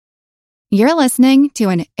You're listening to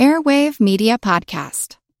an Airwave Media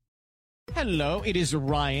Podcast. Hello, it is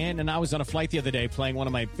Ryan, and I was on a flight the other day playing one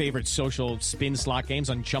of my favorite social spin slot games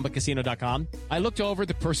on ChumbaCasino.com. I looked over at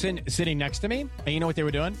the person sitting next to me, and you know what they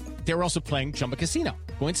were doing? They were also playing Chumba Casino.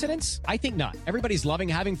 Coincidence? I think not. Everybody's loving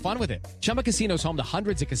having fun with it. Chumba Casino is home to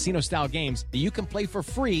hundreds of casino-style games that you can play for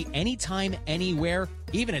free anytime, anywhere,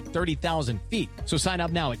 even at 30,000 feet. So sign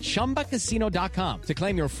up now at ChumbaCasino.com to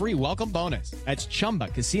claim your free welcome bonus. That's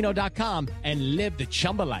ChumbaCasino.com and live the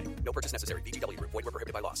Chumba life. No purchase necessary. VGW. Void where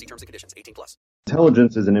prohibited by law. See terms and conditions. 18+.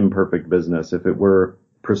 Intelligence is an imperfect business. If it were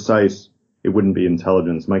precise, it wouldn't be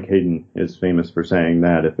intelligence. Mike Hayden is famous for saying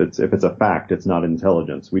that. If it's a fact, it's not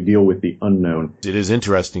intelligence. We deal with the unknown. It is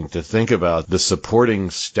interesting to think about the supporting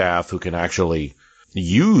staff who can actually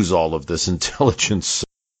use all of this intelligence.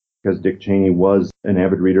 Because Dick Cheney was an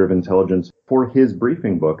avid reader of intelligence. For his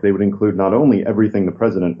briefing book, they would include not only everything the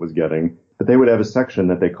president was getting, but they would have a section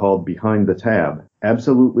that they called Behind the Tab,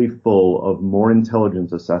 absolutely full of more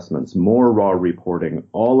intelligence assessments, more raw reporting,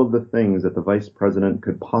 all of the things that the vice president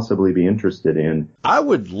could possibly be interested in. I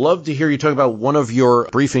would love to hear you talk about one of your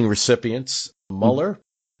briefing recipients, Mueller,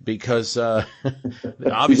 because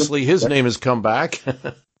obviously his name has come back.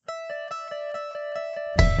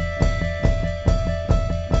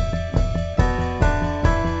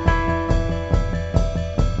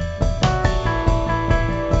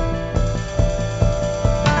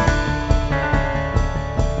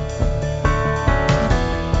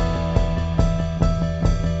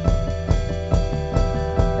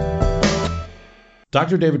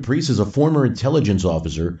 Dr. David Priess is a former intelligence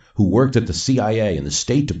officer who worked at the CIA and the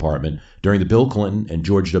State Department during the Bill Clinton and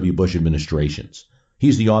George W. Bush administrations.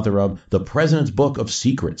 He's the author of The President's Book of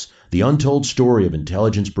Secrets, The Untold Story of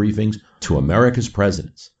Intelligence Briefings to America's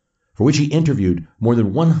Presidents, for which he interviewed more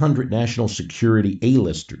than 100 national security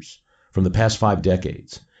A-listers from the past 5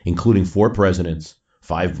 decades, including 4 presidents,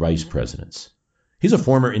 5 vice presidents. He's a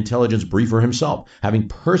former intelligence briefer himself, having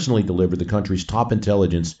personally delivered the country's top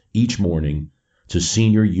intelligence each morning to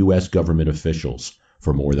senior U.S. government officials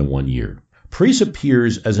for more than 1 year. Priess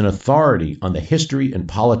appears as an authority on the history and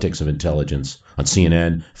politics of intelligence on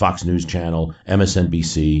CNN, Fox News Channel,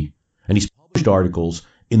 MSNBC, and he's published articles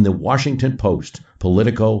in the Washington Post,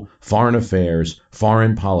 Politico, Foreign Affairs,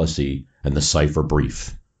 Foreign Policy, and the Cipher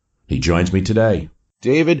Brief. He joins me today.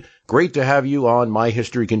 David, great to have you on My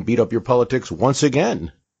History Can Beat Up Your Politics once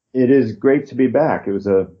again. It is great to be back. It was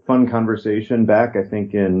a fun conversation back, I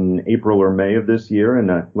think, in April or May of this year,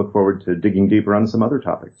 and I look forward to digging deeper on some other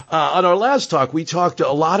topics. On our last talk, we talked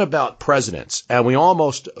a lot about presidents, and we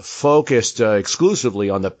almost focused exclusively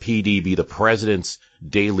on the PDB, the President's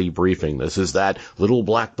Daily Briefing. This is that little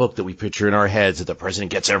black book that we picture in our heads that the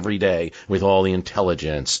president gets every day with all the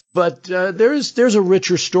intelligence. But there's a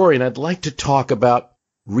richer story, and I'd like to talk about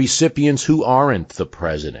recipients who aren't the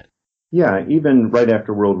president. Yeah, even right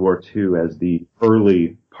after World War II, as the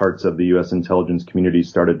early parts of the U.S. intelligence community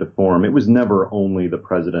started to form, it was never only the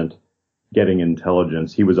president getting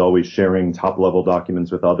intelligence. He was always sharing top-level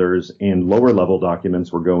documents with others, and lower-level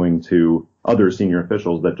documents were going to other senior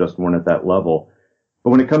officials that just weren't at that level. But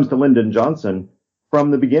when it comes to Lyndon Johnson,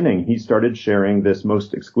 from the beginning, he started sharing this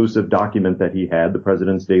most exclusive document that he had, the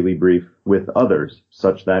President's Daily Brief, with others,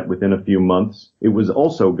 such that within a few months, it was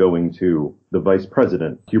also going to the Vice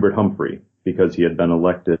President, Hubert Humphrey, because he had been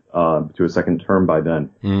elected to a second term by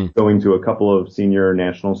then, going to a couple of senior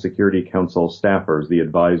National Security Council staffers, the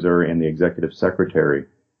advisor and the executive secretary.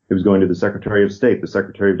 It was going to the Secretary of State, the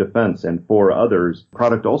Secretary of Defense, and 4 others. The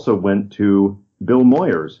product also went to Bill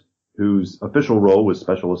Moyers, whose official role was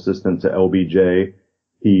special assistant to LBJ.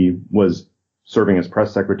 He was serving as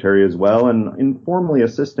press secretary as well and informally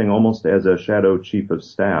assisting almost as a shadow chief of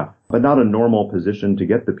staff, but not a normal position to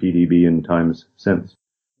get the PDB in times since.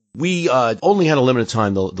 We only had a limited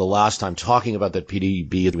time the last time talking about that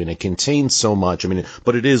PDB. I mean, it contains so much. I mean,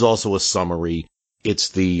 but it is also a summary.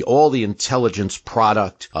 It's all the intelligence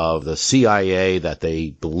product of the CIA that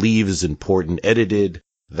they believe is important, edited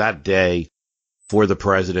that day for the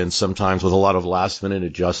president, sometimes with a lot of last-minute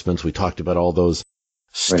adjustments. We talked about all those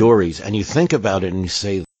stories. Right. And you think about it and you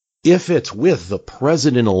say, if it's with the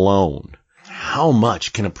president alone, how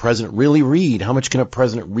much can a president really read? How much can a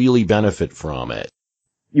president really benefit from it?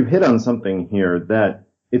 You hit on something here that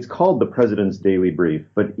it's called the President's Daily Brief,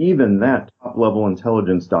 but even that top-level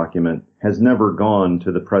intelligence document has never gone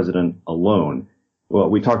to the president alone. Well,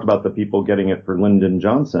 we talked about the people getting it for Lyndon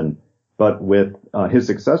Johnson, but with his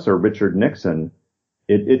successor, Richard Nixon,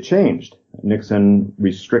 it changed. Nixon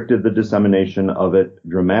restricted the dissemination of it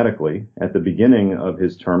dramatically. At the beginning of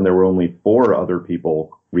his term, there were only 4 other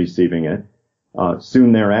people receiving it.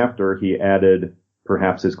 Soon thereafter, he added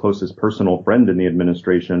perhaps his closest personal friend in the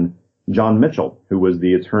administration, John Mitchell, who was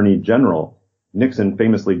the Attorney General. Nixon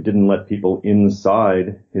famously didn't let people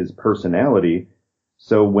inside his personality.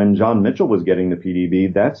 So when John Mitchell was getting the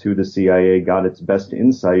PDB, that's who the CIA got its best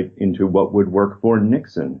insight into what would work for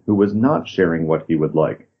Nixon, who was not sharing what he would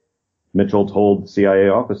like. Mitchell told the CIA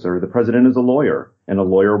officer, the president is a lawyer, and a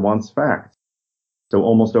lawyer wants facts. So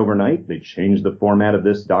almost overnight, they changed the format of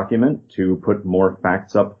this document to put more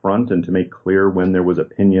facts up front and to make clear when there was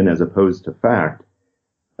opinion as opposed to fact.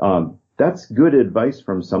 That's good advice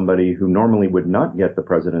from somebody who normally would not get the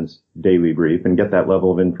president's daily brief and get that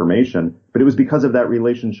level of information, but it was because of that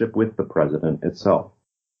relationship with the president itself.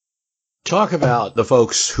 Talk about the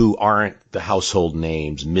folks who aren't the household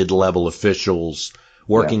names, mid-level officials,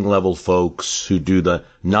 working-level folks who do the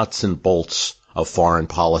nuts and bolts of foreign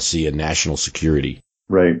policy and national security.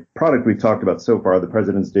 Right. Product we've talked about so far, the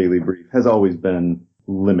president's daily brief, has always been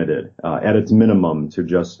limited, at its minimum to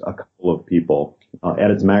just a couple of people, at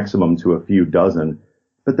its maximum to a few dozen.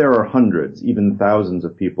 But there are hundreds, even thousands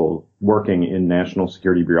of people working in national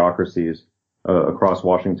security bureaucracies across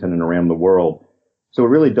Washington and around the world. So it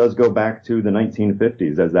really does go back to the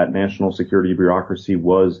 1950s as that national security bureaucracy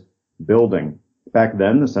was building. Back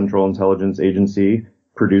then, the Central Intelligence Agency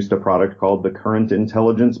produced a product called the Current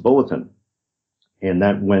Intelligence Bulletin. And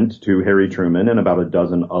that went to Harry Truman and about a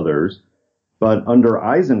dozen others. But under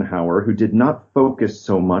Eisenhower, who did not focus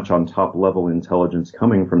so much on top-level intelligence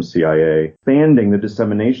coming from CIA, expanding the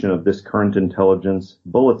dissemination of this Current Intelligence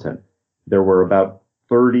Bulletin. There were about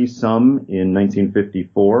 30 some in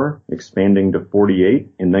 1954, expanding to 48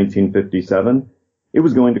 in 1957. It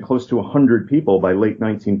was going to close to 100 people by late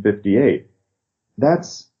 1958.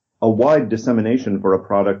 That's a wide dissemination for a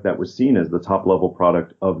product that was seen as the top-level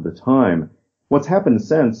product of the time. What's happened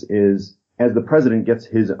since is, as the president gets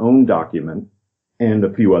his own document, and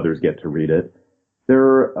a few others get to read it, there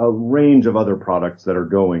are a range of other products that are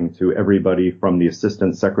going to everybody from the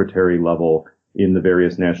assistant secretary level in the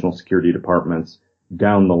various national security departments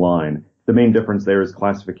down the line. The main difference there is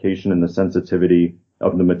classification and the sensitivity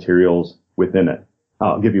of the materials within it.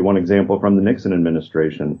 I'll give you one example from the Nixon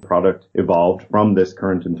administration. The product evolved from this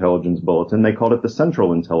Current Intelligence Bulletin. They called it the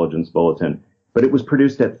Central Intelligence Bulletin, but it was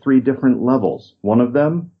produced at 3 different levels. One of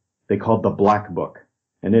them they called the Black Book,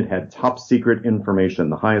 and it had top secret information,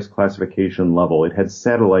 the highest classification level. It had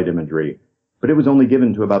satellite imagery, but it was only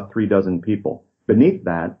given to about 3 dozen people. Beneath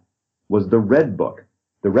that was the Red Book.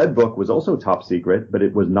 The Red Book was also top secret, but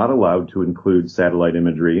it was not allowed to include satellite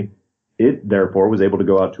imagery. It, therefore, was able to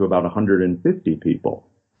go out to about 150 people.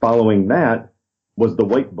 Following that was the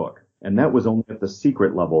White Book, and that was only at the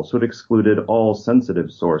secret level, so it excluded all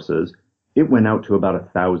sensitive sources. It went out to about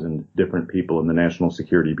 1,000 different people in the national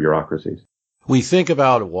security bureaucracies. We think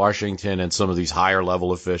about Washington and some of these higher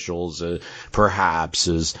level officials, perhaps,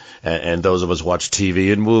 and those of us watch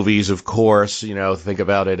TV and movies, of course, think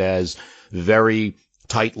about it as very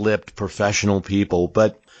tight-lipped professional people,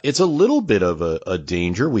 but it's a little bit of a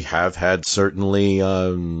danger. We have had certainly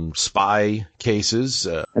spy cases.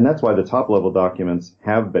 And that's why the top-level documents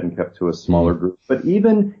have been kept to a smaller group. But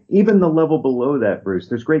even the level below that, Bruce,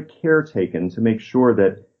 there's great care taken to make sure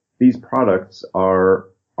that these products are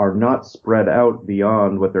not spread out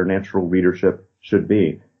beyond what their natural readership should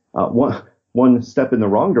be. One step in the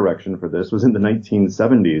wrong direction for this was in the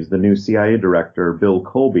 1970s. The new CIA director, Bill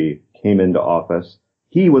Colby, came into office.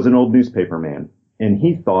 He was an old newspaper man, and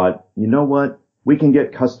he thought, you know what? We can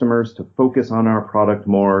get customers to focus on our product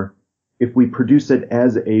more if we produce it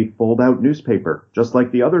as a fold-out newspaper, just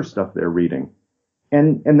like the other stuff they're reading.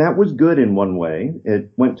 And that was good in one way.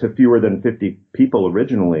 It went to fewer than 50 people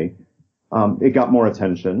originally. It got more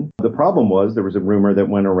attention. The problem was there was a rumor that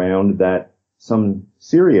went around that some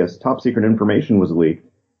serious top secret information was leaked.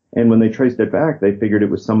 And when they traced it back, they figured it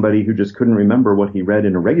was somebody who just couldn't remember what he read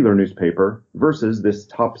in a regular newspaper versus this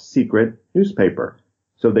top secret newspaper.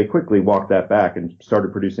 So they quickly walked that back and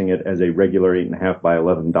started producing it as a regular 8.5 by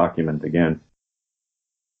 11 document again.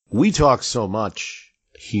 We talk so much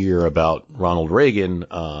here about Ronald Reagan.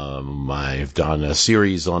 I've done a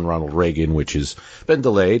series on Ronald Reagan, which has been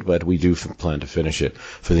delayed, but we do plan to finish it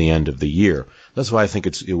for the end of the year. That's why I think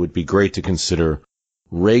it would be great to consider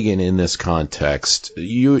Reagan in this context.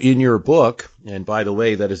 You, in your book, and by the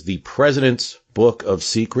way, that is the President's Book of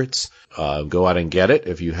Secrets. Go out and get it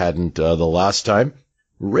if you hadn't the last time.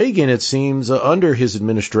 Reagan, it seems, under his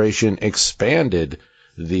administration, expanded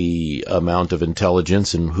the amount of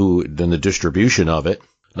intelligence and the distribution of it,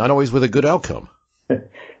 not always with a good outcome.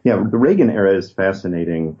 Yeah, the Reagan era is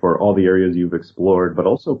fascinating for all the areas you've explored, but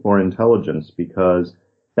also for intelligence, because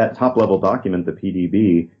that top-level document, the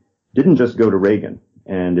PDB, didn't just go to Reagan.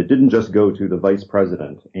 And it didn't just go to the vice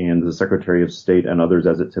president and the secretary of state and others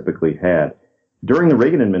as it typically had. During the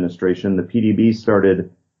Reagan administration, the PDB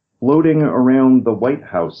started floating around the White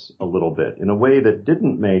House a little bit in a way that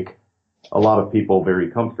didn't make a lot of people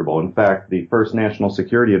very comfortable. In fact, the first national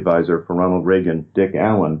security advisor for Ronald Reagan, Dick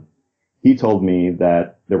Allen, he told me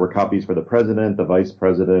that there were copies for the president, the vice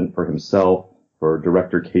president, for himself, for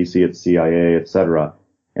Director Casey at CIA, etc.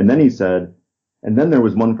 And then he said, and then there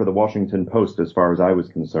was one for the Washington Post as far as I was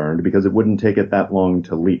concerned, because it wouldn't take it that long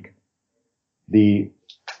to leak. The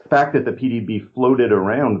fact that the PDB floated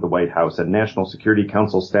around the White House and National Security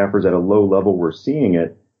Council staffers at a low level were seeing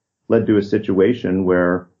it led to a situation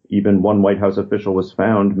where even one White House official was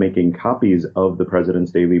found making copies of the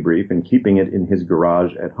president's daily brief and keeping it in his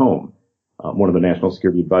garage at home. One of the national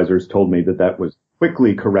security advisors told me that that was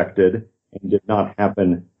quickly corrected and did not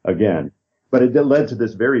happen again. But it led to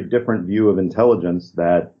this very different view of intelligence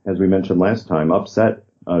that, as we mentioned last time, upset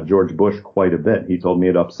George Bush quite a bit. He told me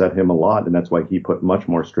it upset him a lot, and that's why he put much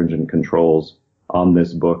more stringent controls on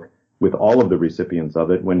this book with all of the recipients of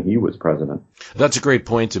it when he was president. That's a great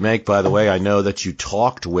point to make, by the way. I know that you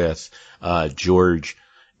talked with George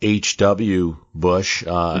H.W. Bush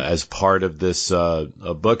as part of this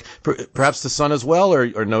book. Perhaps the son as well,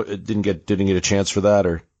 or no, didn't get a chance for that,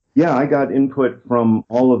 or? Yeah, I got input from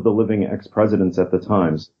all of the living ex-presidents at the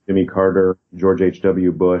time. Jimmy Carter, George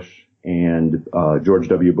H.W. Bush, and George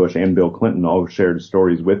W. Bush and Bill Clinton all shared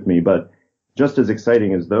stories with me. But just as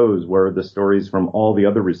exciting as those were the stories from all the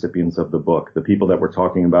other recipients of the book, the people that we're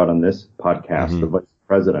talking about on this podcast, the vice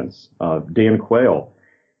presidents. Dan Quayle,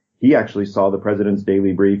 he actually saw the president's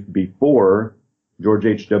daily brief before George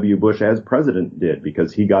H.W. Bush as president did,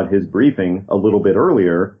 because he got his briefing a little bit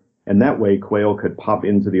earlier. And that way, Quayle could pop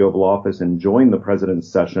into the Oval Office and join the president's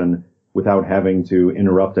session without having to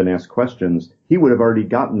interrupt and ask questions. He would have already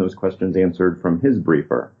gotten those questions answered from his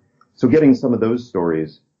briefer. So getting some of those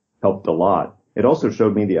stories helped a lot. It also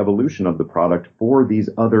showed me the evolution of the product for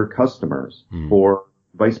these other customers. For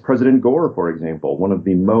Vice President Gore, for example, one of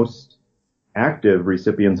the most active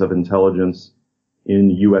recipients of intelligence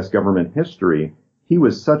in U.S. government history, he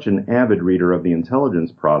was such an avid reader of the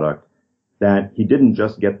intelligence product that he didn't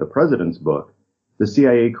just get the president's book. The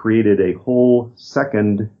CIA created a whole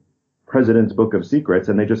second president's book of secrets,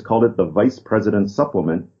 and they just called it the Vice President's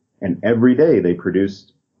Supplement. And every day they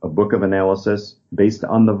produced a book of analysis based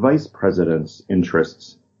on the vice president's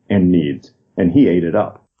interests and needs. And he ate it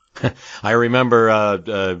up. I remember,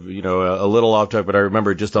 a little off topic, but I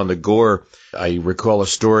remember just on the Gore, I recall a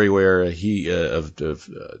story where he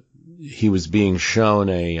was being shown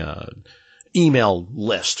a email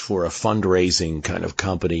list for a fundraising kind of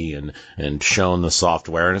company and shown the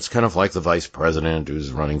software. And it's kind of like the vice president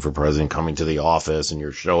who's running for president coming to the office and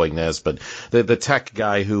you're showing this. But the tech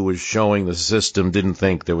guy who was showing the system didn't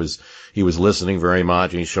think he was listening very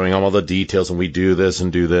much, and he's showing him all the details, and we do this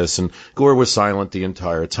and do this. And Gore was silent the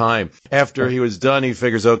entire time. After he was done, he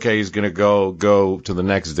figures, okay, he's going to go to the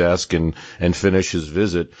next desk and finish his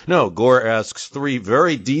visit. No, Gore asks 3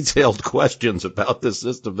 very detailed questions about the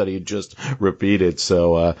system that he just repeated.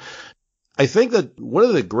 So I think that one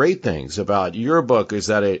of the great things about your book is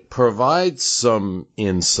that it provides some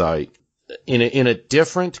insight in a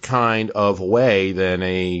different kind of way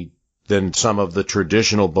than some of the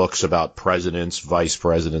traditional books about presidents, vice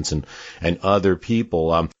presidents, and other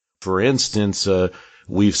people. For instance,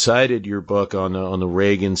 we've cited your book on the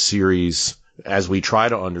Reagan series as we try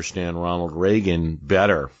to understand Ronald Reagan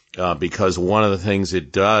better, because one of the things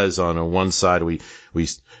it does on one side, we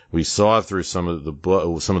saw through some of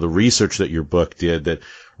the research that your book did that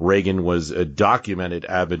Reagan was a documented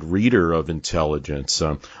avid reader of intelligence.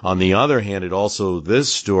 On the other hand, it also,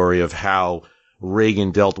 this story of how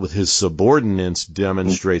Reagan dealt with his subordinates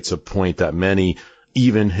demonstrates a point that many,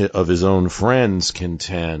 even of his own friends,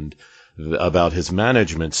 contend about his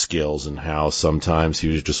management skills, and how sometimes he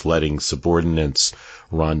was just letting subordinates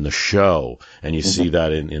run the show. And you see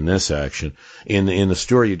that in this action. In the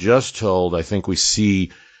story you just told, I think we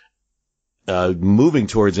see moving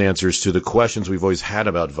towards answers to the questions we've always had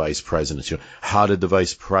about vice presidents. How did the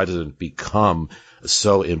vice president become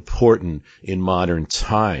so important in modern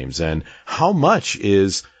times? And how much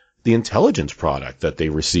is the intelligence product that they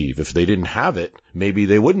receive? If they didn't have it, maybe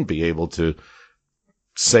they wouldn't be able to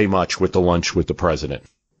say much with the lunch with the president.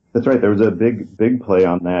 That's right. There was a big play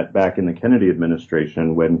on that back in the Kennedy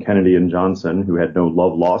administration when Kennedy and Johnson, who had no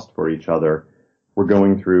love lost for each other, were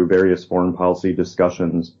going through various foreign policy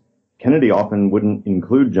discussions. Kennedy often wouldn't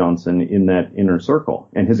include Johnson in that inner circle.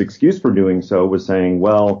 And his excuse for doing so was saying,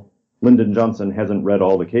 well, Lyndon Johnson hasn't read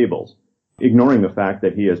all the cables, ignoring the fact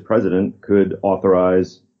that he as president could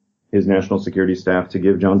authorize his national security staff to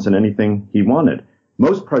give Johnson anything he wanted.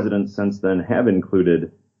 Most presidents since then have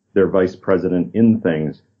included their vice president in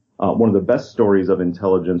things. One of the best stories of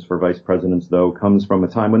intelligence for vice presidents, though, comes from a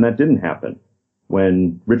time when that didn't happen.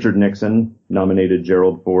 When Richard Nixon nominated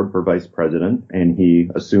Gerald Ford for vice president and he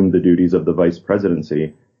assumed the duties of the vice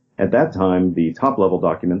presidency, at that time, the top-level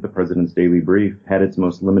document, the President's Daily Brief, had its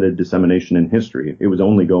most limited dissemination in history. It was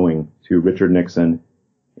only going to Richard Nixon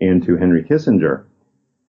and to Henry Kissinger.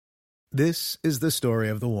 This is the story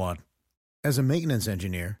of the one. As a maintenance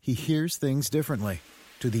engineer, he hears things differently.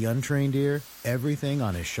 To the untrained ear, everything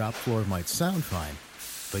on his shop floor might sound fine,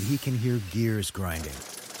 but he can hear gears grinding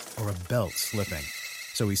or a belt slipping.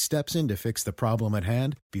 So he steps in to fix the problem at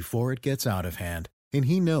hand before it gets out of hand. And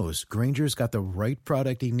he knows Grainger's got the right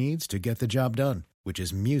product he needs to get the job done, which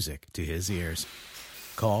is music to his ears.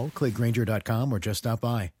 Call, click Grainger.com, or just stop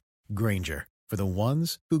by. Grainger, for the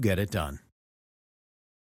ones who get it done.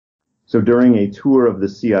 So during a tour of the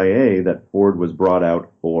CIA that Ford was brought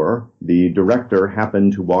out for, the director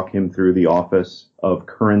happened to walk him through the Office of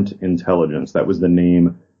Current Intelligence. That was the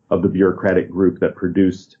name of the bureaucratic group that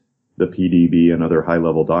produced the PDB and other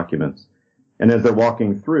high-level documents. And as they're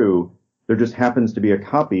walking through, there just happens to be a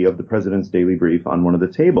copy of the President's Daily Brief on one of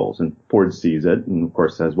the tables, and Ford sees it and, of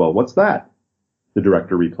course, says, well, what's that? The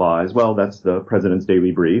director replies, well, that's the President's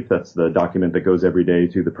Daily Brief. That's the document that goes every day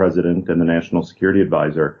to the President and the National Security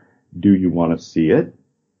Advisor. Do you want to see it?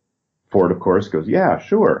 Ford, of course, goes, yeah,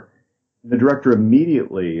 sure. The director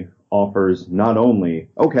immediately offers not only,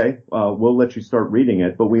 okay, we'll let you start reading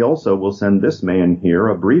it, but we also will send this man here,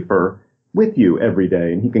 a briefer, with you every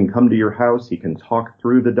day, and he can come to your house, he can talk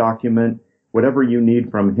through the document, whatever you need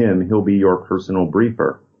from him, he'll be your personal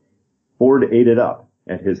briefer. Ford ate it up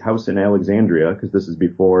at his house in Alexandria, because this is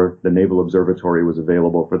before the Naval Observatory was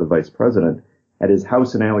available for the vice president. At his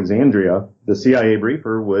house in Alexandria, the CIA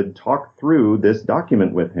briefer would talk through this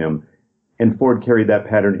document with him, and Ford carried that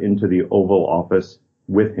pattern into the Oval Office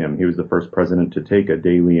with him. He was the first president to take a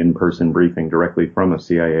daily in-person briefing directly from a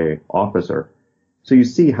CIA officer. So you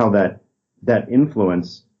see how that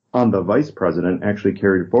influence on the vice president actually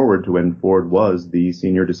carried forward to when Ford was the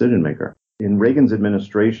senior decision maker. In Reagan's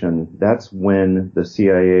administration, that's when the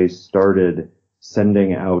CIA started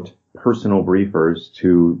sending out personal briefers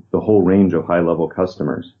to the whole range of high-level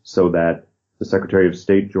customers, so that the Secretary of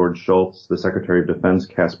State, George Shultz, the Secretary of Defense,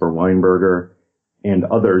 Caspar Weinberger, and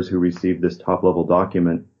others who received this top-level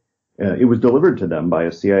document, it was delivered to them by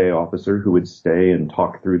a CIA officer who would stay and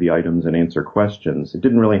talk through the items and answer questions. It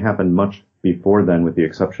didn't really happen much before then, with the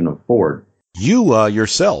exception of Ford. You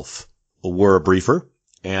yourself were a briefer,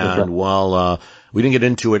 and while we didn't get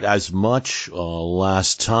into it as much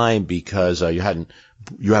last time because you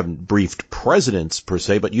haven't briefed presidents per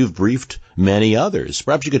se, but you've briefed many others.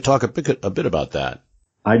 Perhaps you could talk a bit about that.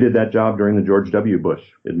 I did that job during the George W. Bush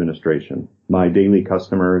administration. My daily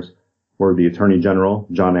customers were the Attorney General,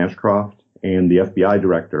 John Ashcroft, and the FBI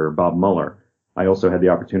Director, Bob Mueller. I also had the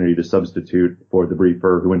opportunity to substitute for the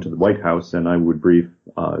briefer who went to the White House, and I would brief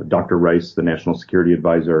Dr. Rice, the National Security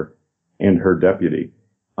Advisor, and her deputy.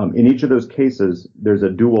 In each of those cases, there's a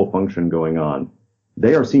dual function going on.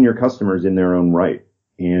 They are senior customers in their own right,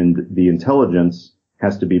 and the intelligence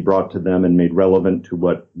has to be brought to them and made relevant to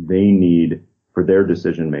what they need for their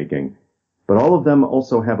decision making. But all of them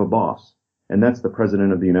also have a boss, and that's the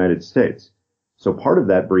President of the United States. So part of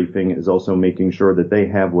that briefing is also making sure that they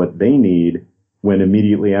have what they need when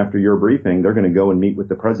immediately after your briefing, they're going to go and meet with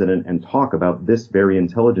the President and talk about this very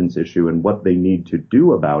intelligence issue and what they need to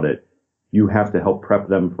do about it. You have to help prep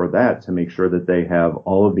them for that to make sure that they have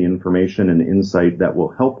all of the information and insight that will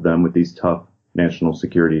help them with these tough national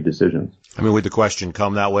security decisions. I mean, would the question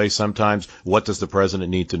come that way sometimes? What does the President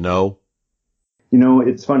need to know? You know,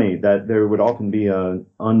 it's funny that there would often be an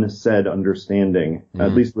unsaid understanding,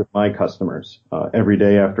 at least with my customers. Every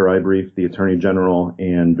day after I briefed the Attorney General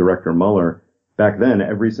and Director Mueller, back then,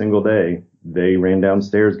 every single day, they ran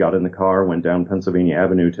downstairs, got in the car, went down Pennsylvania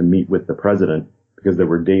Avenue to meet with the President, because there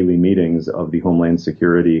were daily meetings of the Homeland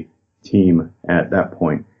Security team at that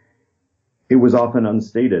point. It was often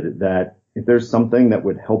unstated that if there's something that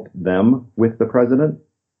would help them with the President,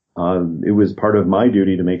 it was part of my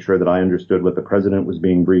duty to make sure that I understood what the President was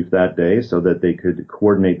being briefed that day so that they could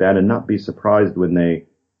coordinate that and not be surprised when they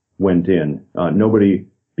went in. Nobody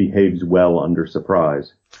behaves well under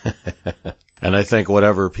surprise. And I think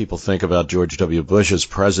whatever people think about George W. Bush as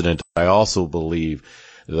president, I also believe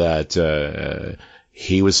that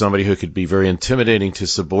he was somebody who could be very intimidating to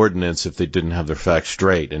subordinates if they didn't have their facts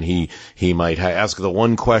straight, and he might ask the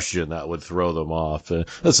one question that would throw them off.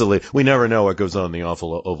 We never know what goes on in the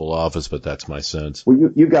Oval Office, but that's my sense.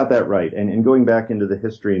 Well, you got that right. And going back into the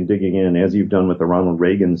history and digging in, as you've done with the Ronald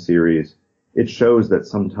Reagan series, it shows that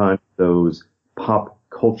sometimes those pop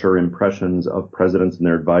culture impressions of presidents and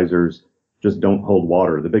their advisors just don't hold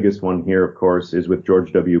water. The biggest one here, of course, is with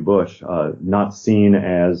George W. Bush, not seen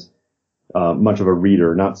as much of a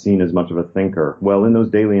reader, not seen as much of a thinker. Well, in those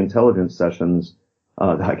daily intelligence sessions,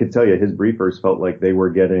 I could tell you his briefers felt like they were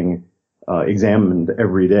getting examined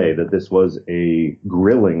every day, that this was a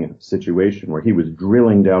grilling situation where he was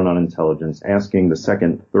drilling down on intelligence, asking the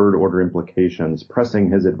second, third order implications,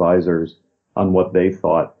 pressing his advisors on what they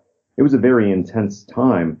thought. It was a very intense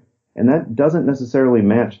time. And that doesn't necessarily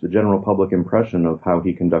match the general public impression of how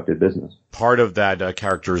he conducted business. Part of that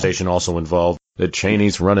characterization also involved that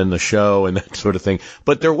Cheney's running the show and that sort of thing.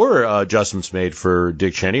 But there were adjustments made for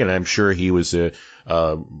Dick Cheney, and I'm sure he was,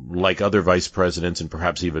 like other vice presidents and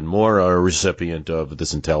perhaps even more, a recipient of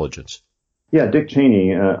this intelligence. Yeah, Dick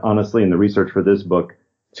Cheney, honestly, in the research for this book,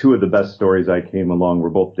 two of the best stories I came along were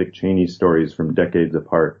both Dick Cheney stories from decades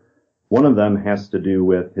apart. One of them has to do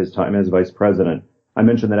with his time as vice president. I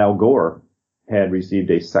mentioned that Al Gore had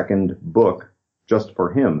received a second book just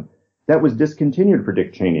for him. That was discontinued for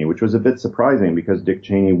Dick Cheney, which was a bit surprising because Dick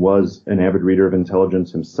Cheney was an avid reader of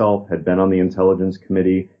intelligence himself, had been on the Intelligence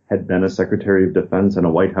Committee, had been a Secretary of Defense and a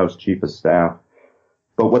White House Chief of Staff.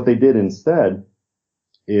 But what they did instead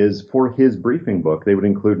is for his briefing book, they would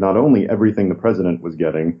include not only everything the president was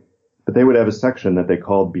getting, but they would have a section that they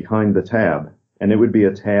called Behind the Tab. And it would be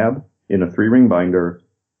a tab in a 3-ring binder,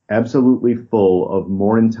 absolutely full of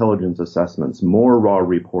more intelligence assessments, more raw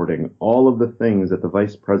reporting, all of the things that the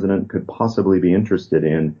vice president could possibly be interested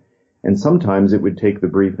in. And sometimes it would take the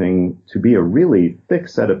briefing to be a really thick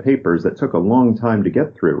set of papers that took a long time to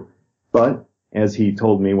get through. But as he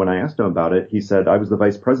told me when I asked him about it, he said, I was the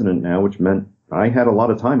vice president now, which meant I had a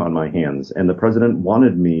lot of time on my hands. And the president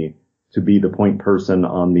wanted me to be the point person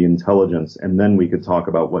on the intelligence, and then we could talk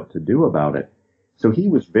about what to do about it. So he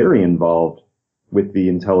was very involved with the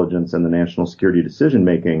intelligence and the national security decision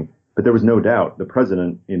making, but there was no doubt the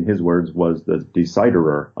president, in his words, was the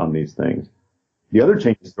deciderer on these things. The other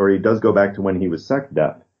Cheney story does go back to when he was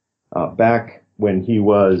SecDef, back when he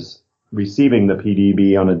was receiving the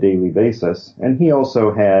PDB on a daily basis, and he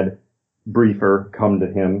also had briefer come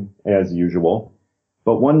to him as usual.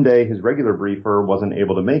 But one day his regular briefer wasn't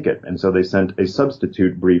able to make it, and so they sent a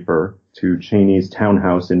substitute briefer to Cheney's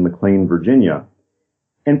townhouse in McLean, Virginia.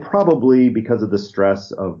 And probably because of the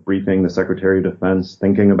stress of briefing the Secretary of Defense,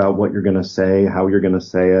 thinking about what you're going to say, how you're going to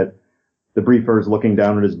say it, the briefer is looking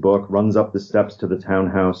down at his book, runs up the steps to the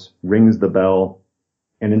townhouse, rings the bell,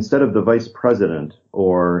 and instead of the vice president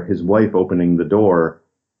or his wife opening the door,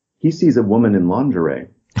 he sees a woman in lingerie.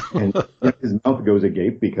 And his mouth goes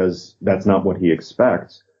agape because that's not what he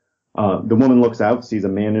expects. The woman looks out, sees a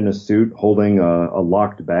man in a suit holding a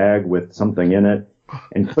locked bag with something in it,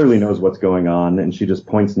 and clearly knows what's going on, and she just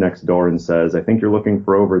points next door and says, I think you're looking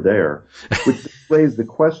for over there, which displays the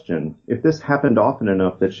question, if this happened often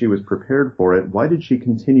enough that she was prepared for it, why did she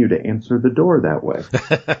continue to answer the door that way?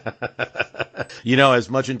 You know, as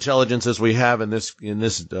much intelligence as we have in this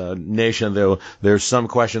nation, though, there's some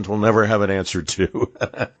questions we'll never have an answer to.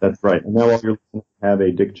 That's right. And now all your listeners have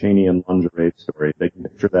a Dick Cheney and lingerie story. They can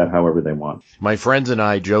picture that however they want. My friends and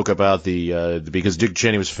I joke about because Dick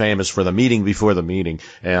Cheney was famous for the meeting before the meeting.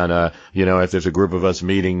 And, if there's a group of us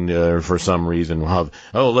meeting for some reason, we'll have,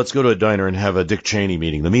 let's go to a diner and have a Dick Cheney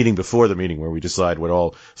meeting, the meeting before the meeting where we decide what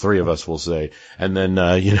all three of us will say. And then,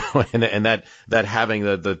 and that having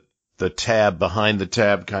the tab behind the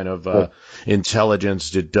tab kind of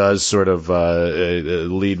intelligence, it does sort of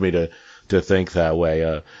lead me to think that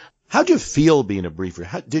way. How'd you feel being a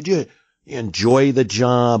briefer? Did you enjoy the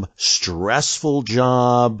job? Stressful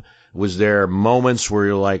job? Was there moments where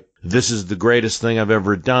you're like, this is the greatest thing I've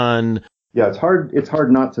ever done? Yeah, it's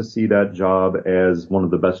hard not to see that job as one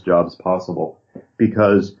of the best jobs possible,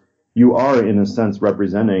 because you are, in a sense,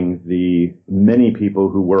 representing the many people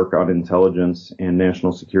who work on intelligence and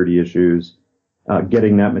national security issues,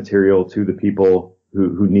 getting that material to the people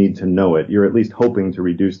who need to know it. You're at least hoping to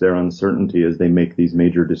reduce their uncertainty as they make these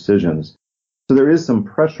major decisions. So there is some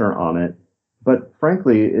pressure on it, but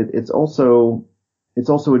frankly, it's also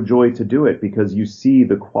a joy to do it because you see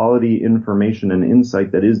the quality information and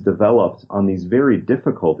insight that is developed on these very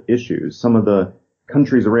difficult issues. Some of the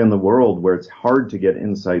countries around the world where it's hard to get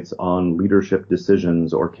insights on leadership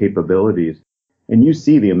decisions or capabilities. And you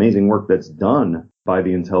see the amazing work that's done by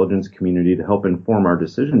the intelligence community to help inform our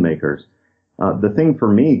decision makers. The thing for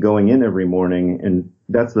me going in every morning, and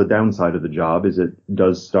that's the downside of the job, is it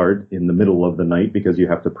does start in the middle of the night because you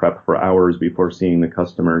have to prep for hours before seeing the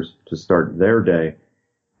customers to start their day.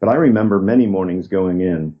 But I remember many mornings going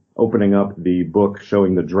in, opening up the book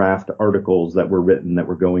showing the draft articles that were written that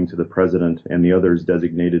were going to the president and the others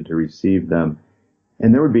designated to receive them.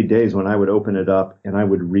 And there would be days when I would open it up and I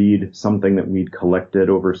would read something that we'd collected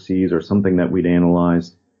overseas or something that we'd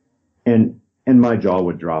analyzed. And my jaw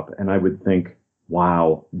would drop and I would think,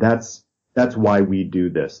 wow, that's why we do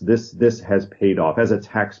this. This has paid off. As a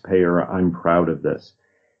taxpayer, I'm proud of this.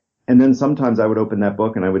 And then sometimes I would open that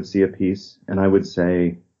book and I would see a piece and I would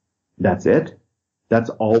say, that's it? That's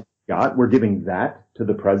all we got? We're giving that to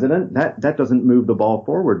the president? That doesn't move the ball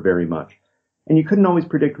forward very much. And you couldn't always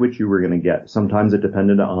predict which you were going to get. Sometimes it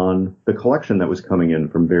depended on the collection that was coming in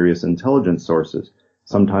from various intelligence sources.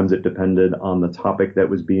 Sometimes it depended on the topic that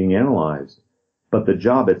was being analyzed. But the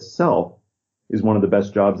job itself is one of the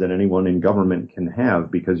best jobs that anyone in government can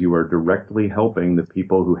have because you are directly helping the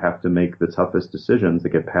people who have to make the toughest decisions that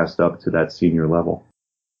get passed up to that senior level.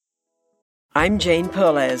 I'm Jane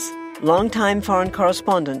Perlez, longtime foreign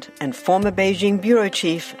correspondent and former Beijing bureau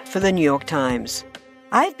chief for the New York Times.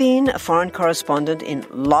 I've been a foreign correspondent in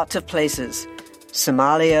lots of places: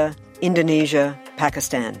 Somalia, Indonesia,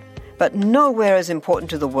 Pakistan, but nowhere as important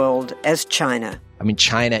to the world as China. I mean,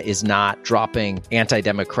 China is not dropping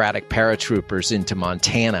anti-democratic paratroopers into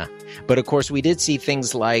Montana. But of course, we did see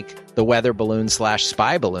things like the weather balloon /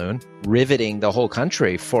 spy balloon riveting the whole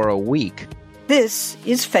country for a week. This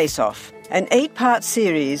is Face Off, an 8-part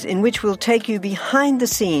series in which we'll take you behind the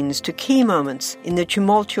scenes to key moments in the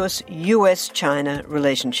tumultuous U.S.-China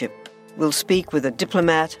relationship. We'll speak with a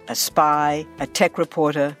diplomat, a spy, a tech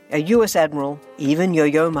reporter, a U.S. admiral, even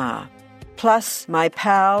Yo-Yo Ma. Plus, my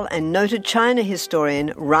pal and noted China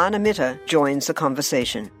historian Rana Mitter joins the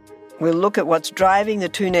conversation. We'll look at what's driving the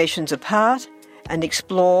two nations apart and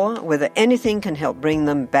explore whether anything can help bring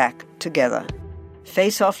them back together.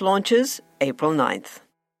 Face Off launches April 9th.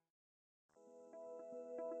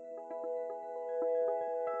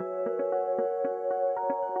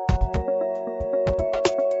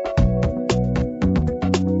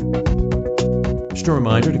 Just a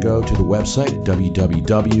reminder to go to the website at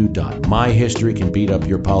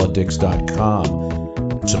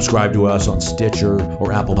www.myhistorycanbeatupyourpolitics.com. Subscribe to us on Stitcher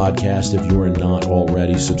or Apple Podcast if you are not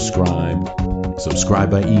already subscribed.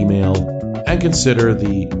 Subscribe by email. And consider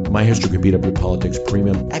the My History Can Beat Up Your Politics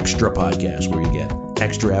Premium Extra podcast, where you get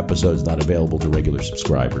extra episodes not available to regular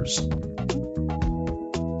subscribers.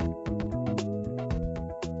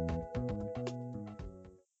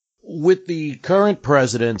 With the current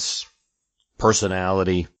president's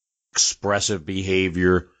personality, expressive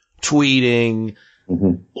behavior, tweeting,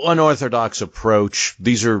 unorthodox approach,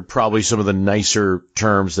 these are probably some of the nicer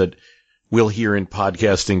terms that we'll hear in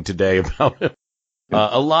podcasting today about him.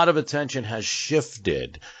 A lot of attention has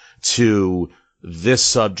shifted to this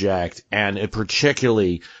subject, and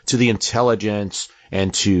particularly to the intelligence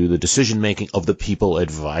and to the decision-making of the people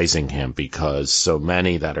advising him, because so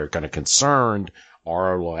many that are kind of concerned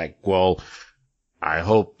are like, well, I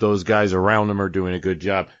hope those guys around him are doing a good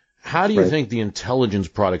job. How do you think the intelligence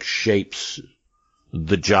product shapes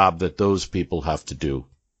the job that those people have to do?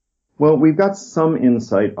 Well, we've got some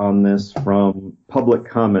insight on this from public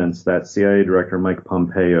comments that CIA Director Mike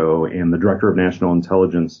Pompeo and the Director of National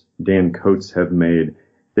Intelligence, Dan Coates, have made.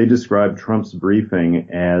 They describe Trump's briefing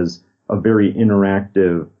as a very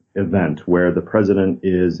interactive event where the president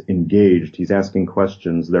is engaged. He's asking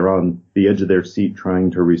questions. They're on the edge of their seat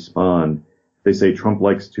trying to respond. They say Trump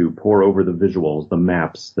likes to pore over the visuals, the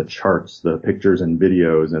maps, the charts, the pictures and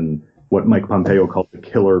videos, and what Mike Pompeo called the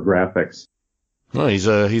killer graphics. Well, he's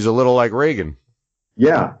a little like Reagan.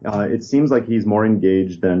 Yeah, it seems like he's more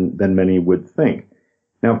engaged than many would think.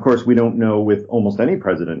 Now, of course, we don't know with almost any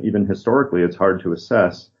president, even historically, it's hard to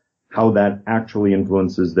assess how that actually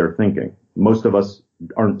influences their thinking. Most of us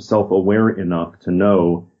aren't self-aware enough to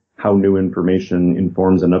know how new information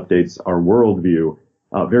informs and updates our worldview.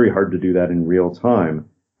 Very hard to do that in real time.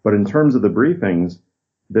 But in terms of the briefings,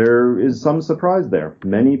 there is some surprise there.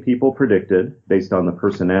 Many people predicted, based on the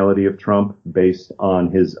personality of Trump, based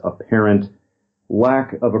on his apparent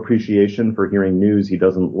lack of appreciation for hearing news he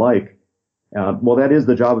doesn't like. Well, that is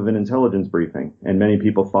the job of an intelligence briefing, and many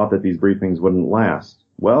people thought that these briefings wouldn't last.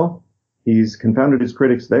 Well, he's confounded his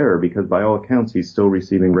critics there, because by all accounts, he's still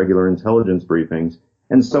receiving regular intelligence briefings,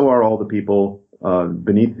 and so are all the people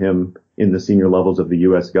beneath him in the senior levels of the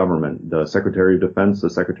U.S. government. The Secretary of Defense, the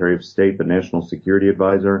Secretary of State, the National Security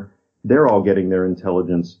Advisor, they're all getting their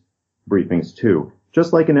intelligence briefings too.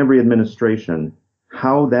 Just like in every administration,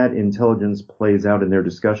 how that intelligence plays out in their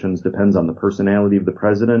discussions depends on the personality of the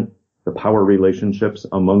president, the power relationships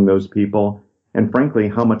among those people, and frankly,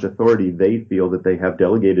 how much authority they feel that they have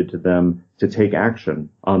delegated to them to take action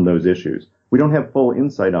on those issues. We don't have full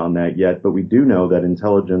insight on that yet, but we do know that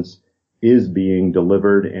intelligence is being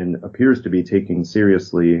delivered and appears to be taken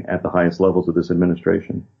seriously at the highest levels of this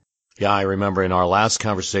administration. Yeah, I remember in our last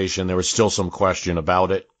conversation, there was still some question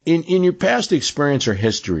about it. In your past experience or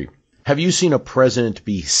history, have you seen a president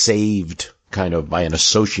be saved kind of by an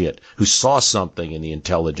associate who saw something in the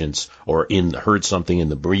intelligence or heard something in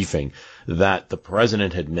the briefing that the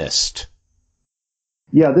president had missed?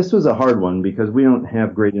 Yeah, this was a hard one because we don't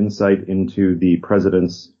have great insight into the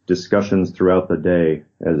president's discussions throughout the day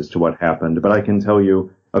as to what happened. But I can tell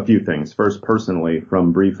you a few things. First, personally,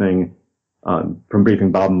 from briefing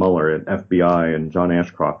Bob Mueller at FBI and John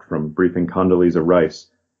Ashcroft from briefing Condoleezza Rice,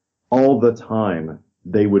 all the time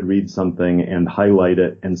they would read something and highlight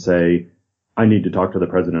it and say, I need to talk to the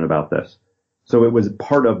president about this. So it was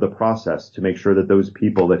part of the process to make sure that those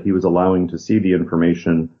people that he was allowing to see the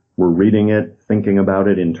information were reading it, thinking about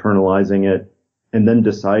it, internalizing it, and then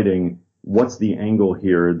deciding what's the angle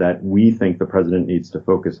here that we think the president needs to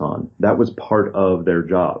focus on. That was part of their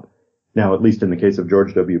job. Now, at least in the case of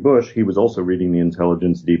George W. Bush, he was also reading the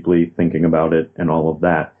intelligence deeply, thinking about it, and all of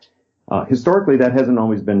that. Historically, that hasn't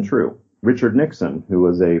always been true. Richard Nixon, who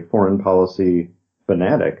was a foreign policy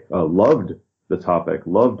fanatic, loved the topic,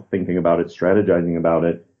 loved thinking about it, strategizing about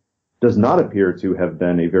it, does not appear to have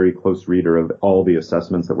been a very close reader of all the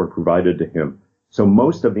assessments that were provided to him. So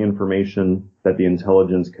most of the information that the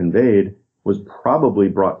intelligence conveyed was probably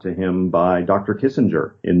brought to him by Dr.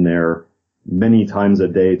 Kissinger in their many times a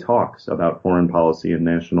day talks about foreign policy and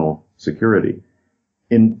national security.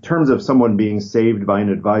 In terms of someone being saved by an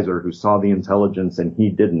advisor who saw the intelligence and he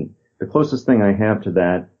didn't, the closest thing I have to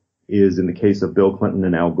that is in the case of Bill Clinton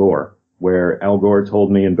and Al Gore, where Al Gore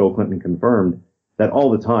told me and Bill Clinton confirmed that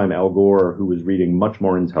all the time Al Gore, who was reading much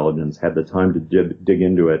more intelligence, had the time to dig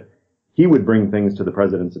into it. He would bring things to the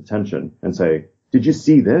president's attention and say, did you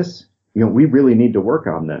see this? We really need to work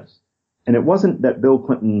on this. And it wasn't that Bill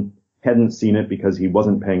Clinton hadn't seen it because he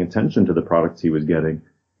wasn't paying attention to the products he was getting.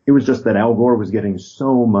 It was just that Al Gore was getting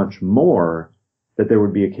so much more that there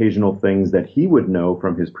would be occasional things that he would know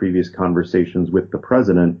from his previous conversations with the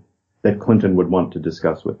president that Clinton would want to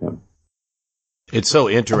discuss with him. It's so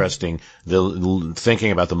interesting,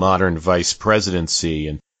 thinking about the modern vice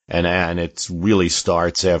presidency, and it really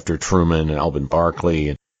starts after Truman and Alvin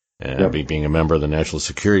Barkley and being a member of the National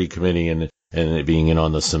Security Committee and being in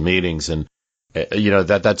on some meetings. And,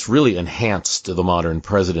 that's really enhanced the modern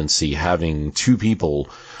presidency, having two people,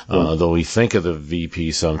 though we think of the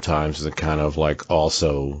VP sometimes as kind of like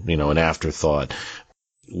also, an afterthought.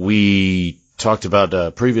 We talked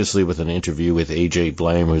about previously with an interview with A.J.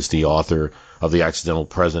 Blame, who's the author of The Accidental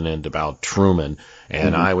President, about Truman.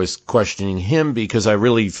 And I was questioning him because I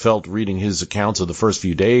really felt reading his accounts of the first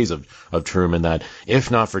few days of Truman that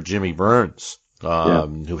if not for Jimmy Burns,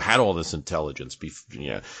 who had all this intelligence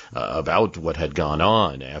about what had gone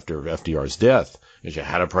on after FDR's death, because you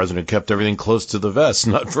had a president who kept everything close to the vest,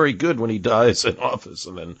 not very good when he dies in office.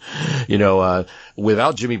 And then,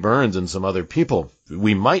 without Jimmy Burns and some other people,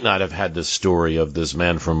 we might not have had this story of this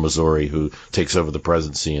man from Missouri who takes over the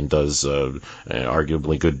presidency and does an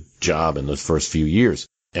arguably good job in the first few years.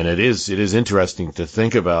 And it is interesting to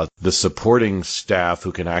think about the supporting staff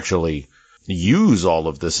who can actually use all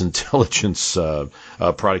of this intelligence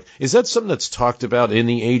product. Is that something that's talked about in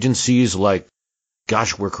the agencies? Like,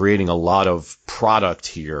 gosh, we're creating a lot of product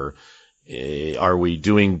here. Are we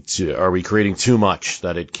creating too much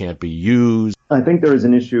that it can't be used? I think there is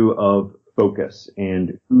an issue of focus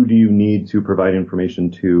and who do you need to provide information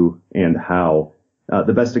to and how.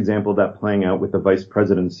 The best example of that playing out with the vice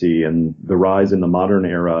presidency and the rise in the modern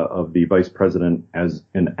era of the vice president as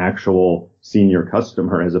an actual senior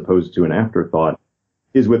customer as opposed to an afterthought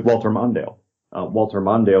is with Walter Mondale. Walter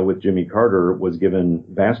Mondale with Jimmy Carter was given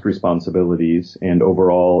vast responsibilities and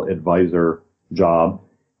overall advisor job.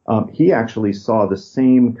 He actually saw the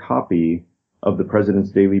same copy of the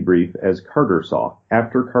president's daily brief as Carter saw.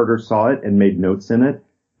 After Carter saw it and made notes in it,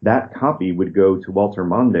 that copy would go to Walter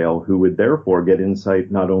Mondale, who would therefore get insight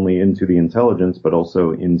not only into the intelligence, but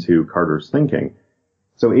also into Carter's thinking.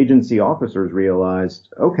 So agency officers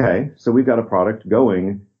realized, okay, so we've got a product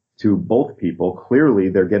going to both people. Clearly,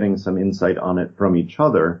 they're getting some insight on it from each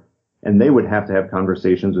other, and they would have to have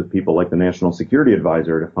conversations with people like the National Security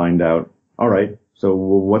Advisor to find out, all right, so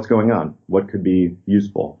what's going on? What could be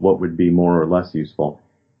useful? What would be more or less useful?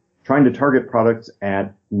 trying to target products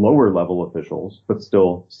at lower level officials, but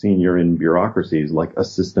still senior in bureaucracies like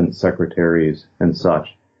assistant secretaries and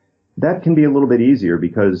such. That can be a little bit easier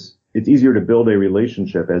because it's easier to build a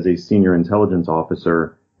relationship as a senior intelligence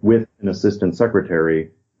officer with an assistant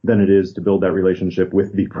secretary than it is to build that relationship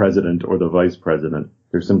with the president or the vice president.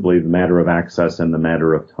 There's simply the matter of access and the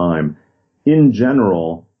matter of time. In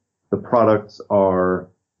general, the products are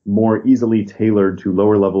more easily tailored to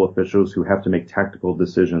lower level officials who have to make tactical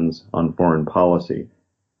decisions on foreign policy.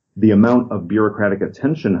 The amount of bureaucratic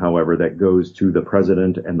attention, however, that goes to the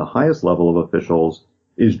president and the highest level of officials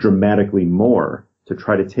is dramatically more to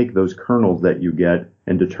try to take those kernels that you get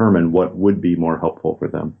and determine what would be more helpful for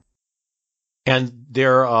them. And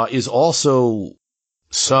there is also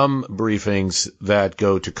some briefings that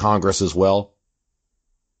go to Congress as well.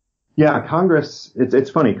 Yeah, Congress, it's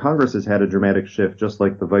funny. Congress has had a dramatic shift, just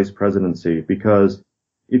like the vice presidency, because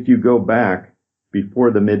if you go back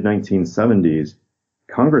before the mid-1970s,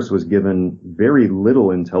 Congress was given very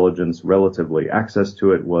little intelligence relatively. Access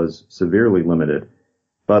to it was severely limited.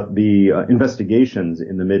 But the investigations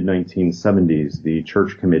in the mid-1970s, the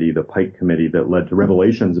Church Committee, the Pike Committee that led to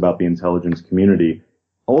revelations about the intelligence community,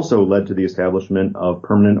 also led to the establishment of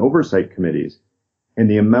permanent oversight committees. And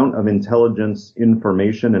the amount of intelligence,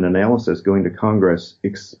 information, and analysis going to Congress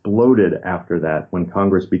exploded after that when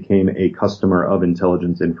Congress became a customer of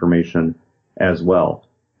intelligence information as well.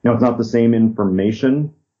 Now, it's not the same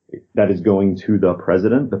information that is going to the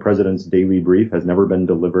president. The president's daily brief has never been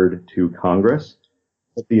delivered to Congress.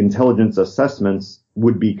 But the intelligence assessments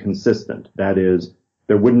would be consistent. That is,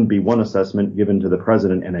 there wouldn't be one assessment given to the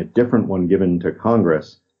president and a different one given to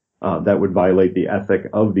Congress. That would violate the ethic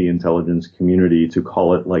of the intelligence community to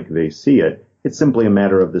call it like they see it. It's simply a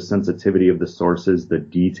matter of the sensitivity of the sources, the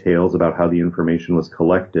details about how the information was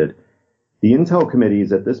collected. The intel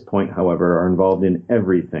committees at this point, however, are involved in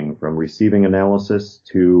everything from receiving analysis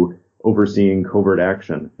to overseeing covert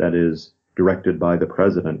action that is directed by the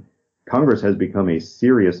president. Congress has become a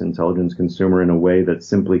serious intelligence consumer in a way that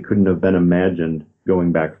simply couldn't have been imagined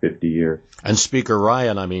going back 50 years. And Speaker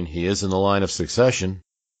Ryan, I mean, he is in the line of succession.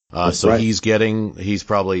 So right. he's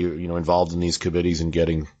probably, involved in these committees and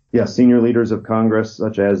getting. Yeah, senior leaders of Congress,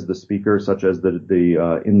 such as the Speaker, such as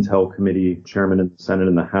the Intel Committee chairman in the Senate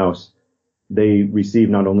and the House, they receive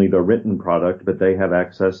not only the written product, but they have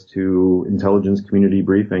access to intelligence community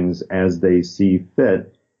briefings as they see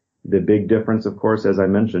fit. The big difference, of course, as I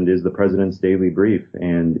mentioned, is the president's daily brief.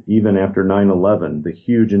 And even after 9/11, the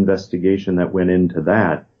huge investigation that went into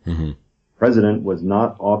that, the president was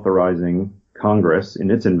not authorizing Congress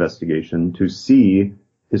in its investigation to see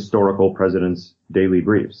historical president's daily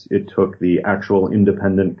briefs. It took the actual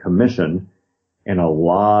independent commission and a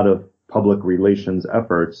lot of public relations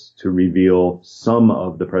efforts to reveal some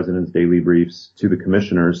of the president's daily briefs to the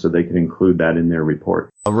commissioners so they could include that in their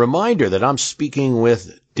report. A reminder that I'm speaking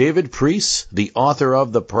with David Priess, the author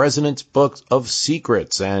of The President's Book of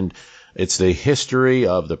Secrets, and it's the history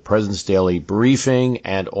of the President's Daily Briefing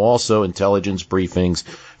and also intelligence briefings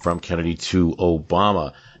from Kennedy to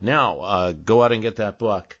Obama. Now, go out and get that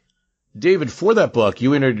book. David, for that book,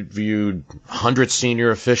 you interviewed 100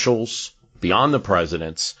 senior officials beyond the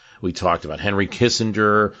presidents. We talked about Henry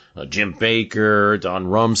Kissinger, Jim Baker, Don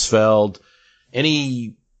Rumsfeld.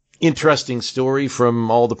 Any interesting story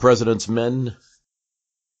from all the president's men?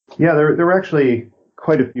 Yeah, there were actually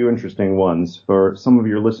quite a few interesting ones. For some of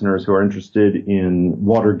your listeners who are interested in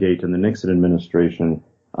Watergate and the Nixon administration,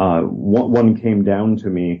 one came down to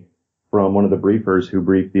me from one of the briefers who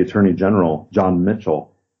briefed the Attorney General, John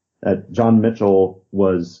Mitchell. John Mitchell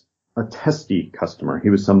was a testy customer. He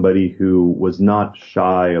was somebody who was not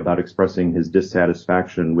shy about expressing his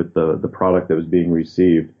dissatisfaction with the product that was being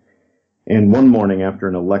received. And one morning after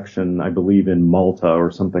an election, I believe in Malta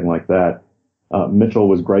or something like that, Mitchell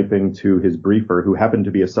was griping to his briefer, who happened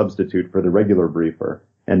to be a substitute for the regular briefer.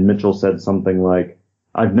 And Mitchell said something like,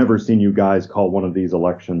 "I've never seen you guys call one of these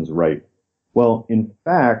elections right." Well, in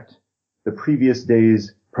fact, the previous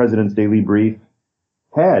day's President's Daily Brief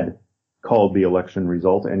had called the election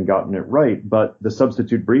result and gotten it right, but the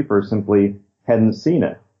substitute briefer simply hadn't seen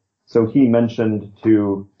it. So he mentioned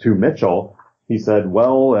to Mitchell, he said,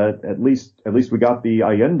 "Well, at least we got the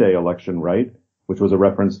Allende election right," which was a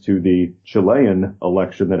reference to the Chilean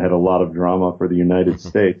election that had a lot of drama for the United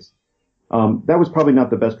States. That was probably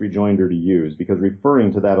not the best rejoinder to use, because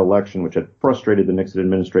referring to that election, which had frustrated the Nixon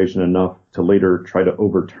administration enough to later try to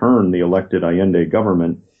overturn the elected Allende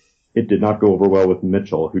government, it did not go over well with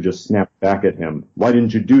Mitchell, who just snapped back at him. "Why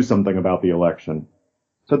didn't you do something about the election?"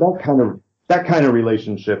 So that kind of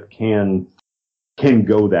relationship can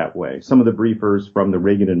go that way. Some of the briefers from the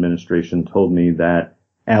Reagan administration told me that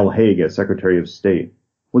Al Haig, as Secretary of State,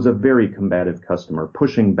 was a very combative customer,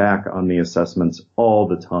 pushing back on the assessments all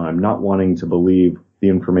the time, not wanting to believe the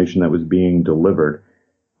information that was being delivered.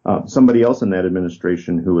 Somebody else in that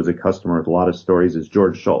administration who was a customer with a lot of stories is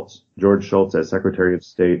George Shultz. George Shultz, as Secretary of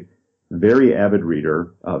State, very avid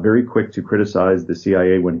reader, very quick to criticize the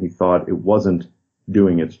CIA when he thought it wasn't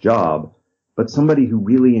doing its job, but somebody who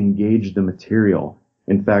really engaged the material.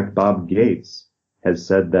 In fact, Bob Gates has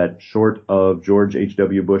said that short of George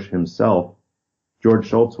H.W. Bush himself, George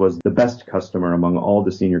Shultz was the best customer among all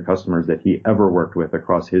the senior customers that he ever worked with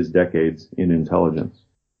across his decades in intelligence.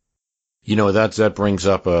 You know, that brings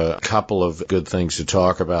up a couple of good things to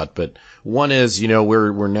talk about, but one is, you know,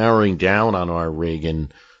 we're narrowing down on our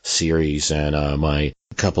Reagan series, and my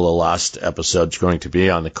couple of last episodes going to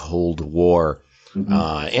be on the Cold War.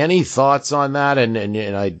 Mm-hmm. Any thoughts on that,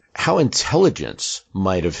 and how intelligence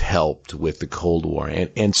might have helped with the Cold War,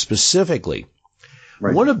 and specifically,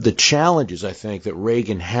 right. One of the challenges I think that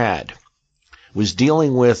Reagan had was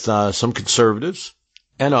dealing with some conservatives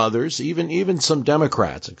and others, even some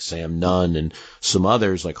Democrats like Sam Nunn and some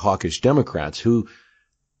others like hawkish Democrats who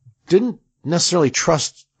didn't necessarily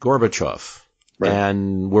trust Gorbachev, right.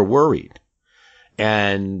 And were worried.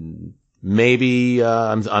 And maybe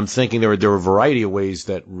I'm thinking there were a variety of ways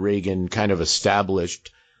that Reagan kind of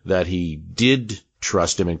established that he did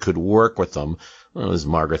trust him and could work with them. Well, as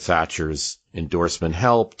Margaret Thatcher's endorsement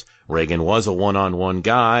helped. Reagan was a one-on-one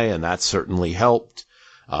guy, and that certainly helped.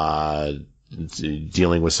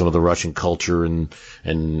 Dealing with some of the Russian culture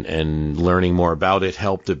and learning more about it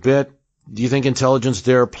helped a bit. Do you think intelligence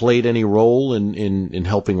there played any role in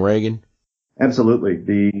helping Reagan?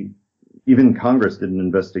 Absolutely. Even Congress did an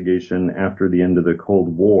investigation after the end of the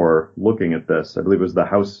Cold War looking at this. I believe it was the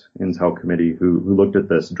House Intel Committee who looked at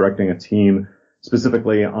this, directing a team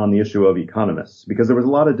specifically on the issue of economists, because there was a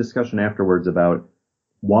lot of discussion afterwards about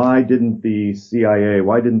why didn't the CIA,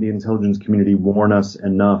 why didn't the intelligence community warn us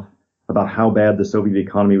enough about how bad the Soviet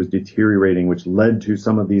economy was deteriorating, which led to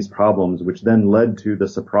some of these problems, which then led to the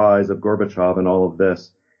surprise of Gorbachev and all of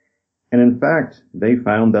this. And in fact, they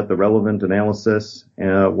found that the relevant analysis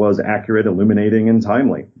was accurate, illuminating, and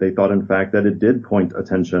timely. They thought, in fact, that it did point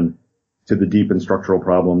attention to the deep and structural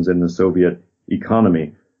problems in the Soviet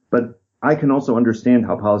economy. But I can also understand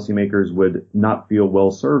how policymakers would not feel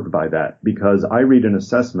well served by that, because I read an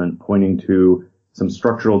assessment pointing to some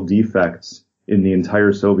structural defects in the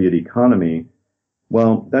entire Soviet economy.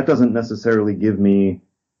 Well, that doesn't necessarily give me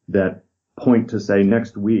that point to say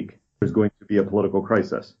next week there's going to be a political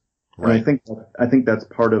crisis. Right. And I think that's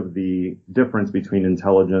part of the difference between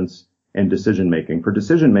intelligence and decision making. For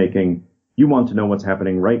decision making, you want to know what's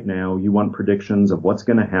happening right now. You want predictions of what's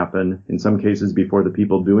going to happen, in some cases before the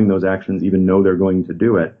people doing those actions even know they're going to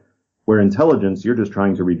do it. Where intelligence, you're just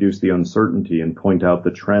trying to reduce the uncertainty and point out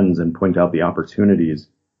the trends and point out the opportunities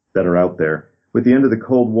that are out there. With the end of the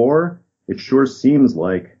Cold War, it sure seems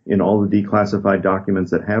like in all the declassified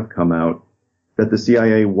documents that have come out that the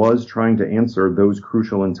CIA was trying to answer those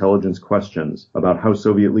crucial intelligence questions about how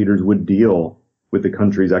Soviet leaders would deal with the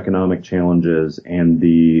country's economic challenges and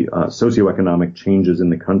the socioeconomic changes in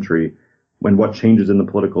the country, when what changes in the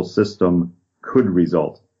political system could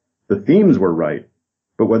result. The themes were right,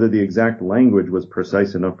 but whether the exact language was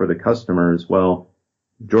precise enough for the customers, well,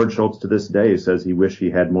 George Shultz to this day says he wished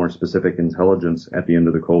he had more specific intelligence at the end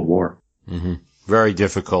of the Cold War. Mm-hmm. Very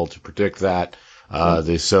difficult to predict that.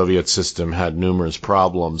 The Soviet system had numerous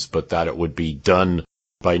problems, but that it would be done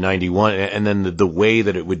by 91, and then the way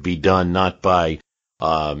that it would be done, not by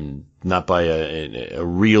a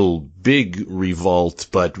real big revolt,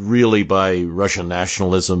 but really by Russian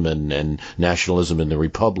nationalism and nationalism in the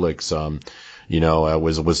republics,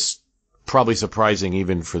 was probably surprising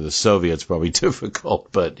even for the Soviets, probably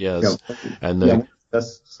difficult, but yes. Yeah. And the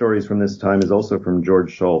best stories from this time is also from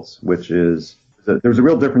George Shultz, which is that there's a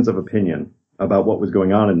real difference of opinion about what was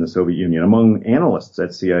going on in the Soviet Union among analysts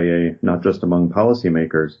at CIA, not just among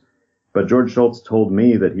policymakers. But George Shultz told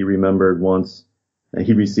me that he remembered once that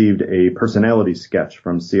he received a personality sketch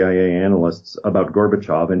from CIA analysts about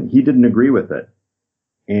Gorbachev, and he didn't agree with it.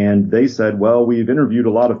 And they said, well, we've interviewed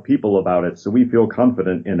a lot of people about it, so we feel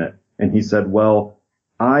confident in it. And he said, well,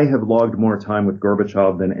 I have logged more time with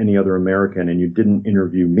Gorbachev than any other American, and you didn't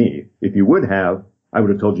interview me. If you would have, I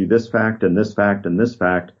would have told you this fact and this fact and this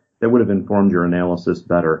fact that would have informed your analysis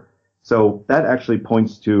better. So that actually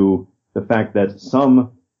points to the fact that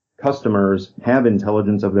some customers have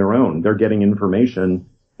intelligence of their own. They're getting information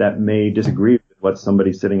that may disagree with what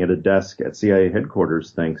somebody sitting at a desk at CIA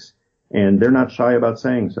headquarters thinks, and they're not shy about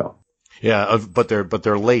saying so. Yeah, but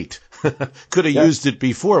they're late. Could have used it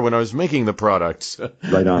before when I was making the products.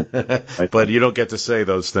 Right on. But you don't get to say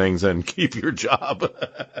those things and keep your job.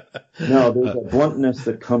 No, there's a bluntness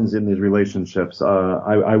that comes in these relationships.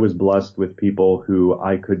 I was blessed with people who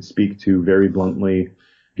I could speak to very bluntly,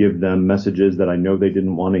 give them messages that I know they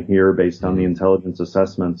didn't want to hear based on the intelligence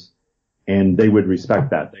assessments, and they would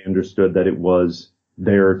respect that. They understood that it was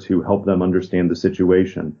there to help them understand the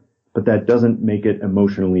situation. But that doesn't make it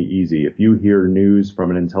emotionally easy. If you hear news from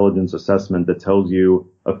an intelligence assessment that tells you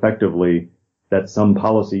effectively that some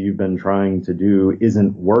policy you've been trying to do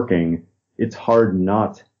isn't working, it's hard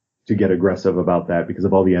not to get aggressive about that because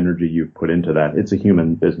of all the energy you've put into that. It's a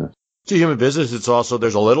human business. It's a human business. It's also,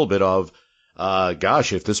 there's a little bit of,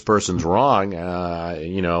 gosh, if this person's wrong,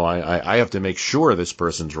 I have to make sure this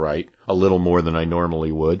person's right a little more than I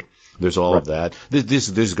normally would. There's all of that.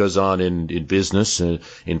 This goes on in business,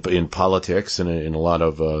 in politics, and in a lot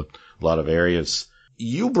of areas.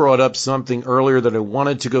 You brought up something earlier that I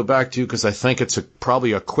wanted to go back to because I think it's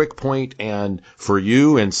probably a quick point, and for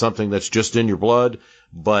you, and something that's just in your blood,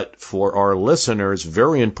 but for our listeners,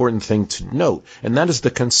 very important thing to note, and that is the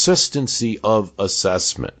consistency of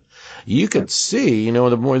assessment. You can see,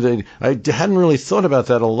 the more that I hadn't really thought about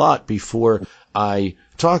that a lot before I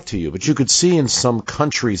talked to you, but you could see in some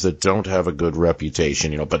countries that don't have a good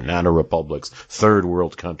reputation, banana republics, third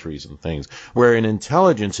world countries and things, where an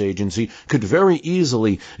intelligence agency could very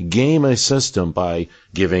easily game a system by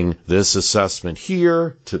giving this assessment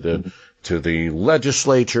here to the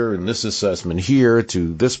legislature and this assessment here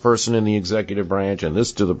to this person in the executive branch and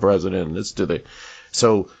this to the president and this to the,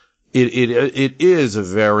 so it is a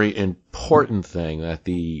very important thing that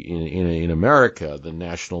in America, the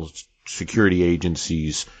national security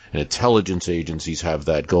agencies and intelligence agencies have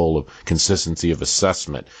that goal of consistency of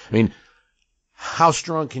assessment. I mean, how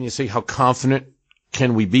strong can you say, how confident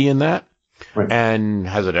can we be in that? Right. And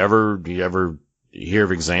do you ever hear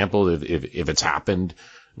of example if it's happened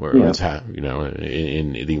where it's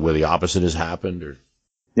where the opposite has happened? Or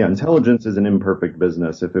yeah, intelligence is an imperfect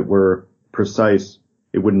business. If it were precise,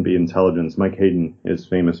 it wouldn't be intelligence. Mike Hayden is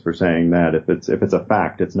famous for saying that if it's a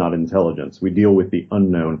fact, it's not intelligence. We deal with the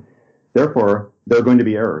unknown. Therefore, there are going to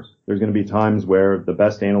be errors. There's going to be times where the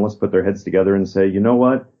best analysts put their heads together and say, you know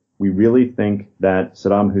what? We really think that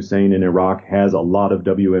Saddam Hussein in Iraq has a lot of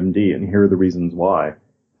WMD, and here are the reasons why.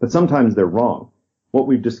 But sometimes they're wrong. What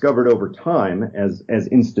we've discovered over time as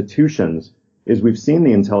institutions is we've seen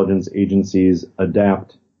the intelligence agencies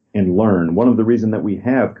adapt and learn. One of the reasons that we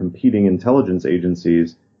have competing intelligence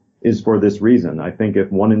agencies is for this reason. I think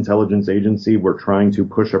if one intelligence agency were trying to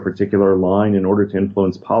push a particular line in order to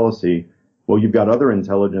influence policy, well, you've got other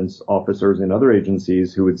intelligence officers in other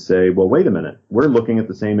agencies who would say, well, wait a minute, we're looking at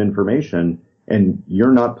the same information and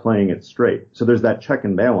you're not playing it straight. So there's that check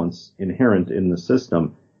and balance inherent in the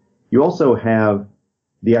system. You also have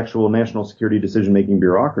the actual national security decision-making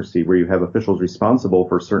bureaucracy where you have officials responsible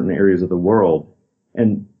for certain areas of the world.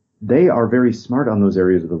 And they are very smart on those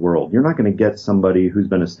areas of the world. You're not going to get somebody who's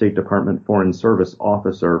been a State Department Foreign Service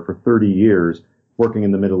officer for 30 years working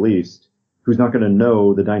in the Middle East who's not going to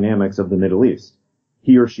know the dynamics of the Middle East.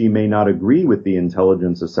 He or she may not agree with the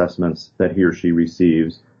intelligence assessments that he or she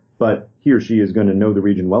receives, but he or she is going to know the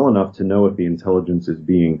region well enough to know if the intelligence is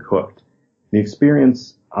being cooked. The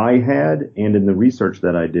experience I had and in the research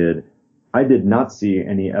that I did not see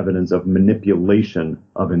any evidence of manipulation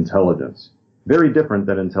of intelligence. Very different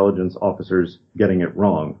than intelligence officers getting it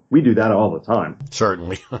wrong. We do that all the time.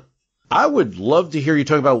 Certainly. I would love to hear you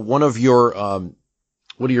talk about one of your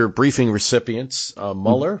briefing recipients,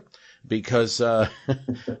 Mueller, because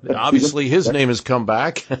obviously his name has come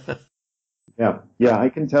back. Yeah, I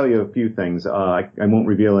can tell you a few things. I won't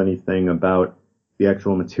reveal anything about the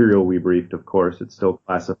actual material we briefed, of course. It's still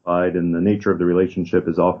classified, and the nature of the relationship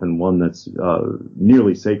is often one that's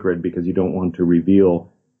nearly sacred because you don't want to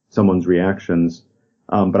reveal someone's reactions.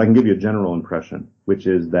 But I can give you a general impression, which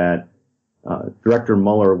is that Director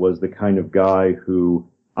Mueller was the kind of guy who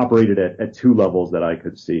operated at two levels that I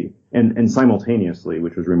could see, and simultaneously,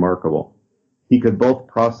 which was remarkable. He could both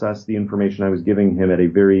process the information I was giving him at a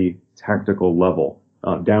very tactical level,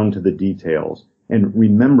 down to the details, and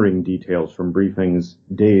remembering details from briefings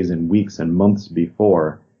days and weeks and months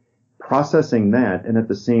before, processing that, and at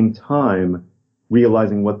the same time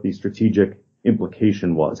realizing what the strategic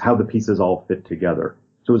implication was, how the pieces all fit together.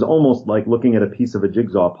 So it was almost like looking at a piece of a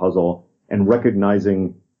jigsaw puzzle and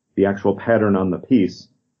recognizing the actual pattern on the piece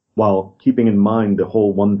while keeping in mind the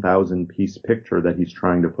whole 1,000 piece picture that he's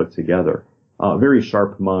trying to put together. Very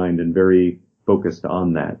sharp mind and very focused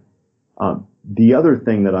on that. The other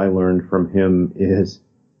thing that I learned from him is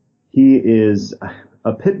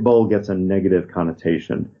a pit bull gets a negative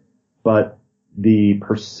connotation. but the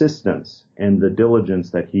persistence and the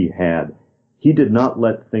diligence that he had, he did not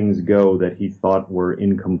let things go that he thought were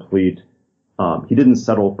incomplete. He didn't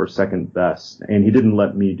settle for second best, and he didn't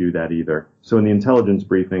let me do that either. So in the intelligence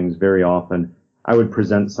briefings, very often, I would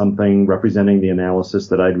present something representing the analysis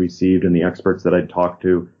that I'd received and the experts that I'd talked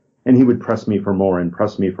to, and he would press me for more and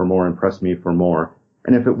press me for more and press me for more.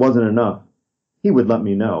 And if it wasn't enough, he would let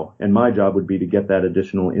me know, and my job would be to get that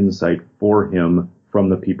additional insight for him from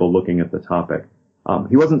the people looking at the topic.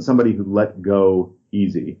 He wasn't somebody who let go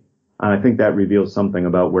easy. And I think that reveals something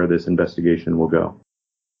about where this investigation will go.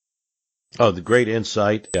 Oh, the great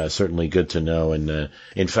insight. Yeah, certainly good to know. And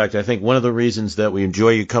in fact, I think one of the reasons that we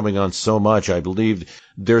enjoy you coming on so much, I believe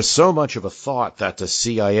there's so much of a thought that the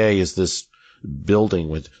CIA is this building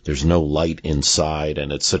with there's no light inside,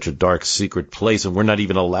 and it's such a dark secret place, and we're not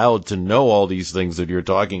even allowed to know all these things that you're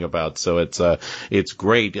talking about. So it's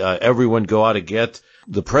great. Everyone go out and get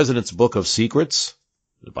The President's Book of Secrets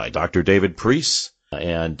by Dr. David Priess.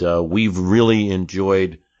 And we've really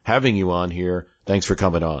enjoyed having you on here. Thanks for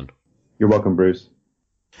coming on. You're welcome, Bruce.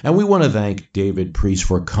 And we want to thank David Priess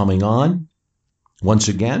for coming on once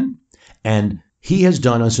again. And he has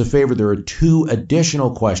done us a favor. There are 2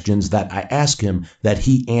 additional questions that I ask him that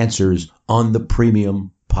he answers on the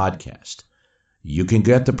Premium Podcast. You can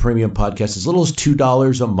get the Premium Podcast as little as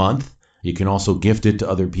 $2 a month. You can also gift it to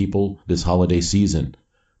other people this holiday season.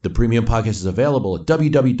 The Premium Podcast is available at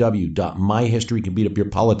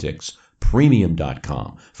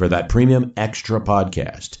www.myhistorycanbeatupyourpolitics.premium.com for that premium extra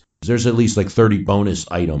podcast. There's at least like 30 bonus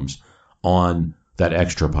items on that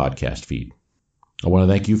extra podcast feed. I want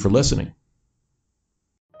to thank you for listening.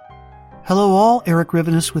 Hello all, Eric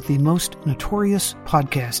Rivenes with the Most Notorious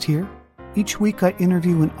podcast here. Each week I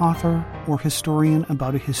interview an author or historian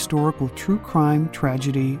about a historical true crime,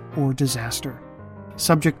 tragedy, or disaster.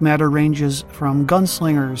 Subject matter ranges from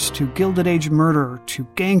gunslingers to Gilded Age murder to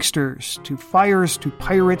gangsters to fires to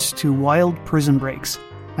pirates to wild prison breaks.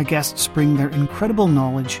 My guests bring their incredible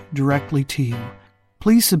knowledge directly to you.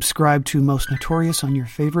 Please subscribe to Most Notorious on your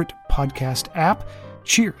favorite podcast app.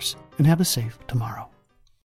 Cheers, and have a safe tomorrow.